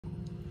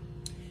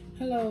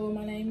Hello,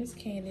 my name is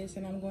Candace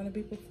and I'm going to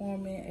be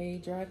performing a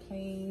dry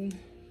clean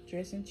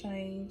dressing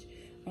change.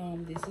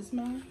 This is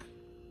my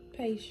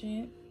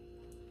patient.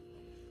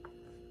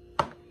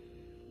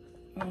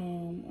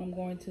 I'm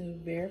going to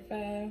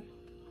verify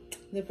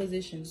the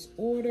physician's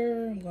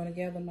order. I'm going to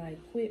gather my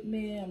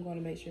equipment. I'm going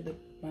to make sure that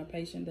my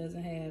patient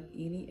doesn't have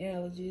any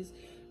allergies,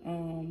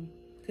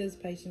 because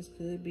patients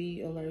could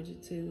be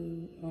allergic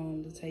to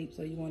the tape,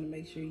 so you want to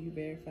make sure you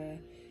verify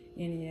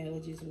any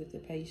allergies with the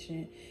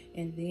patient.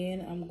 And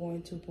then I'm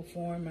going to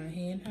perform my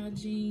hand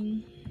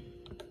hygiene.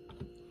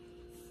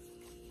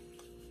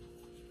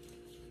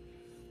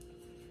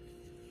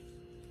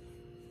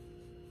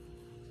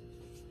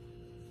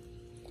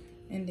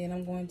 And then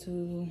I'm going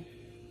to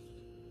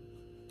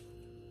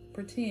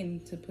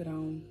pretend to put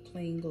on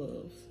clean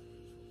gloves.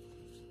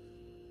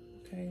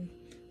 Okay,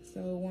 so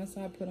once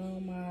I put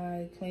on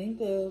my clean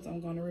gloves,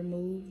 I'm going to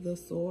remove the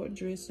soiled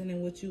dressing.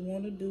 And what you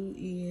want to do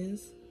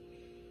is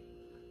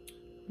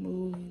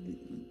move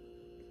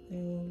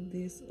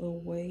this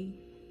away,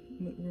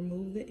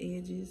 remove the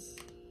edges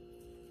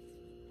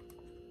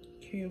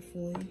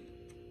carefully.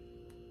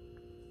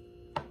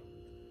 I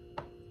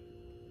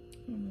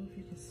don't know if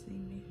you can see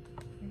me.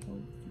 I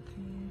hope you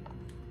can.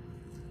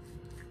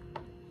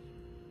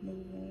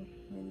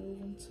 Remove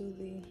them to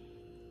the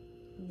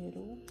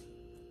middle.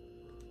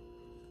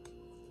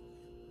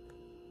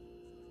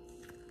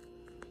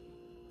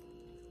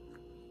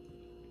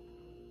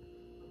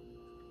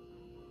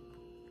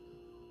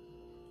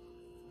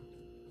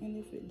 And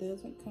if it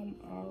doesn't come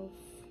off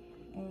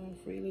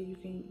freely, you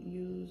can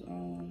use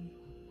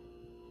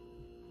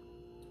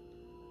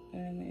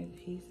an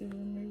adhesive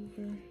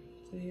remover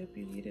to help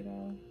you get it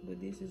off.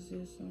 But this is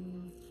just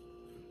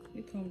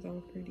it comes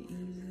off pretty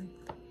easy.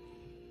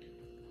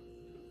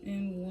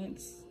 And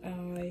once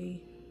I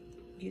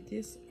get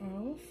this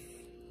off,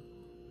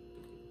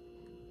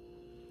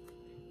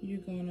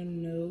 you're gonna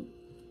note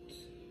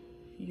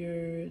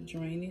your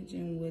drainage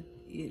and what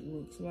it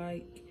looks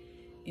like.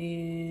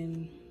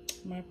 And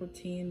my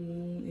pretend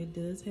wound, it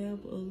does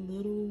have a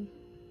little,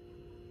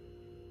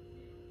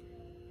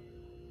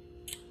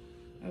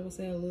 I would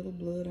say a little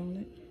blood on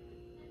it,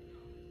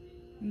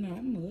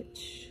 not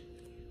much.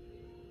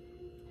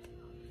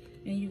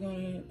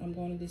 And I'm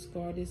gonna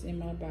discard this in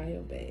my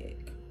bio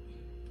bag.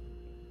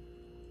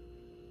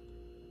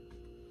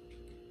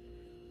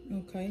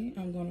 Okay,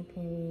 I'm gonna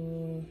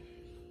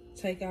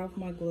take off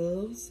my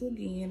gloves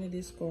again and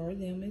discard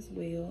them as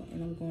well,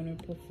 and I'm gonna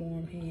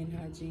perform hand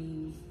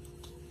hygiene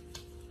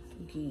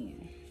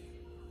again.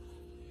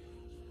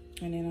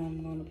 And then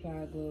I'm gonna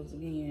apply gloves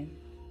again.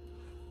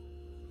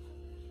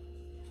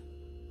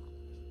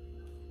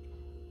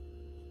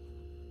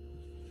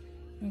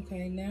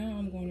 Okay, now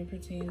I'm going to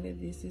pretend that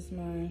this is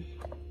my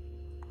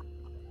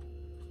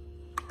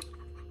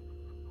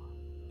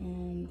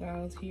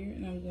gauze here,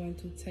 and I'm going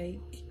to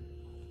take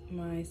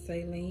my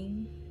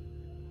saline.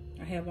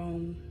 I have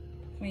on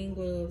clean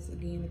gloves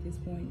again at this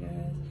point,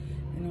 guys,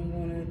 and I'm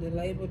going to, the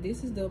label,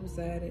 this is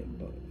double-sided,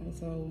 but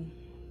so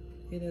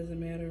it doesn't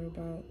matter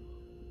about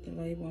the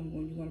label.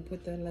 You're going to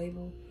put that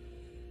label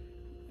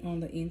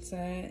on the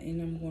inside,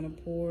 and I'm going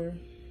to pour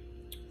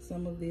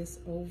some of this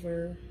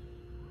over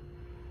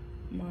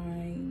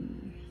my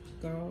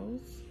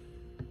gauze.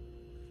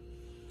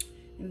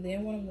 And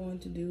then what I'm going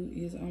to do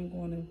is I'm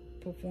going to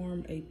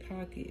perform a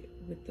pocket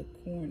with the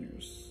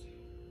corners.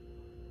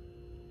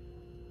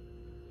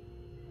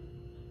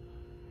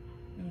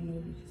 I don't know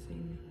if you can see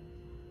me.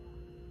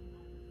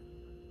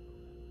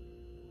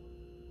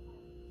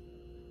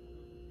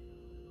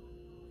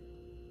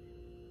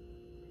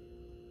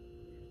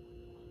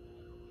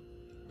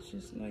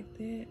 Just like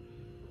that.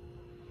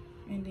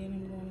 And then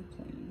I'm going to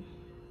clean.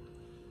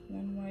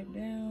 One wipe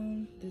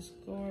down,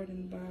 discard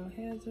and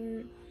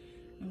biohazard.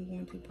 I'm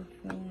going to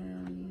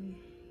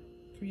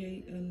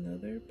create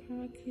another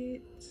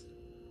pocket.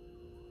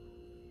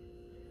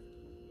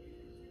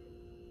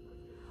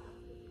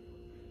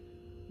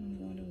 I'm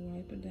going to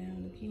wipe it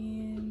down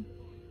again,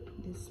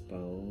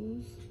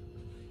 dispose,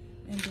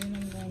 and then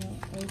I'm going to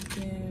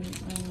open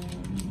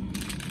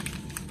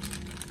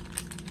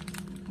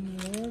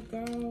more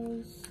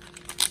gauze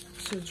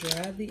to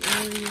dry the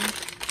area.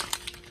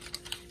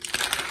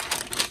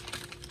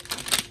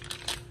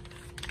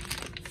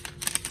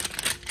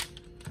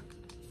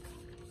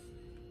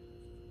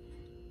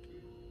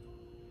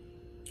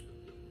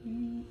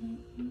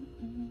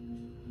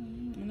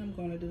 And I'm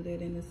going to do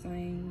that in the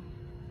same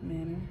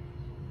manner.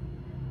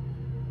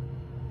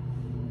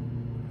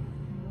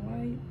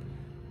 Wipe,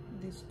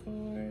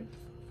 discard.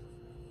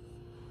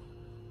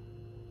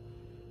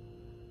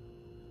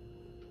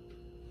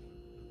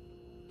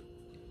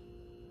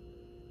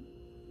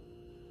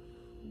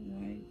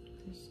 Wipe,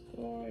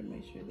 discard.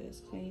 Make sure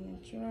that's clean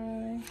and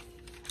dry.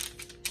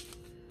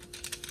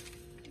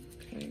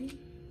 Okay.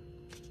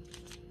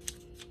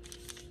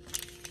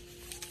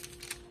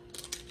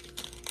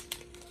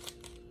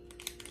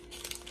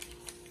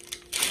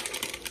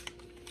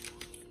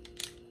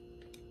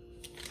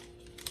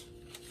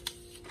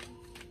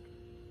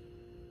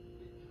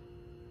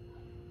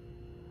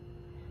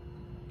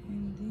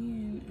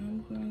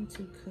 going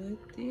to cut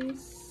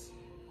this.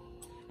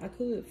 I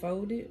could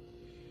fold it,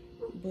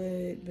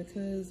 but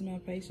because my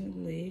patient's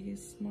leg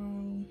is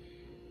small,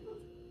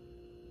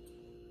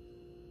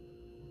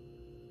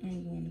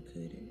 I'm going to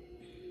cut it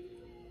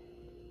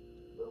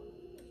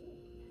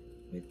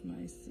with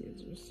my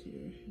scissors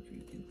here, if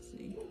you can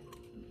see.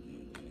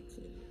 I'm going to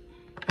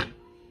cut it.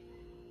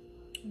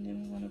 And then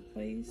I'm going to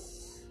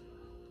place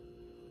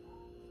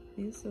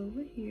this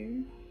over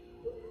here.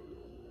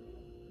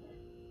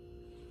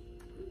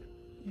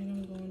 And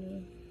I'm going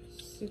to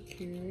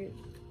secure it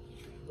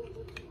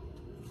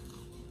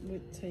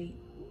with tape.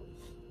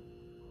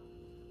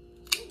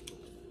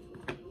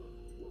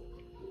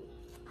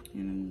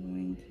 And I'm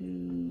going to,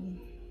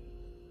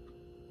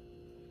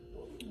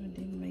 I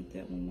didn't make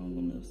that one long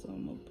enough, so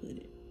I'm gonna put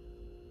it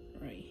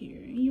right here.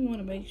 And you want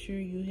to make sure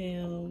you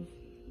have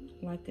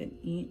like an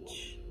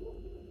inch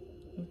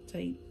of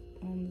tape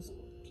on the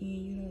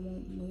skin. You don't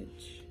want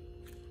much.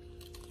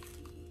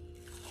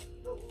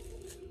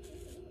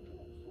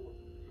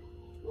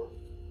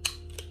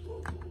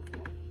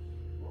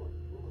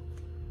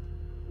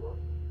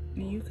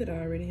 And you could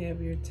already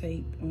have your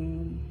tape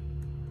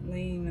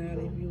laying out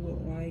if you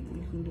would like.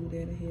 You can do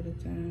that ahead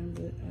of time,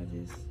 but I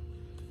just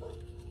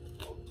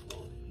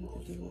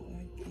want to do it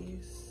like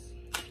this.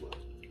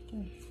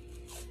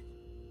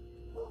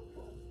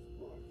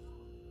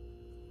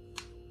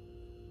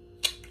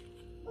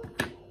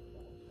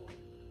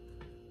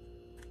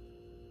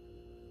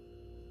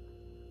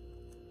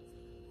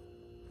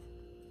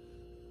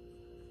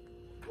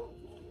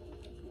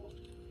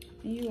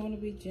 And you want to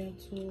be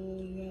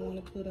gentle. You don't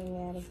want to put a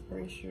lot of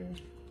pressure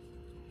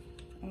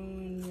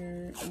on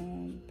your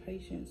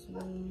patient's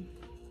wound.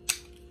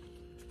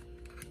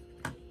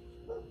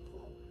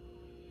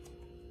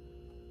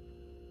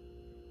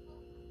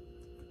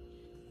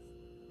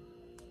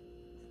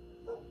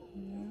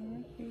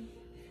 Alright.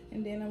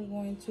 And then I'm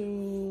going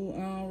to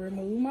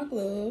remove my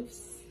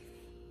gloves,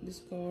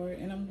 discard,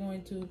 and I'm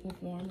going to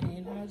perform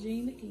hand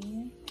hygiene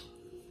again.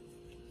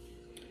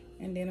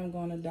 And then I'm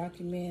going to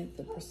document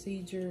the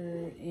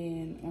procedure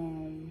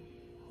and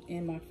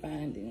my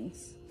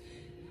findings,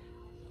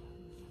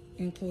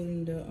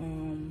 including the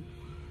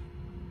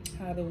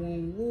how the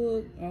wound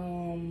looked,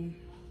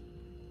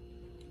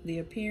 the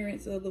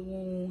appearance of the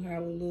wound,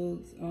 how it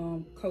looks,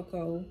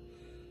 cocoa,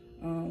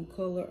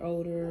 color,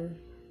 odor,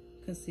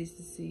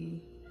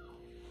 consistency,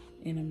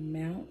 and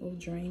amount of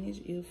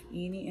drainage, if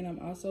any. And I'm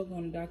also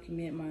going to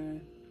document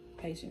my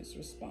patient's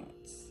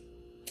response.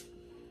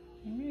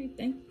 All right,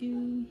 thank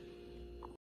you.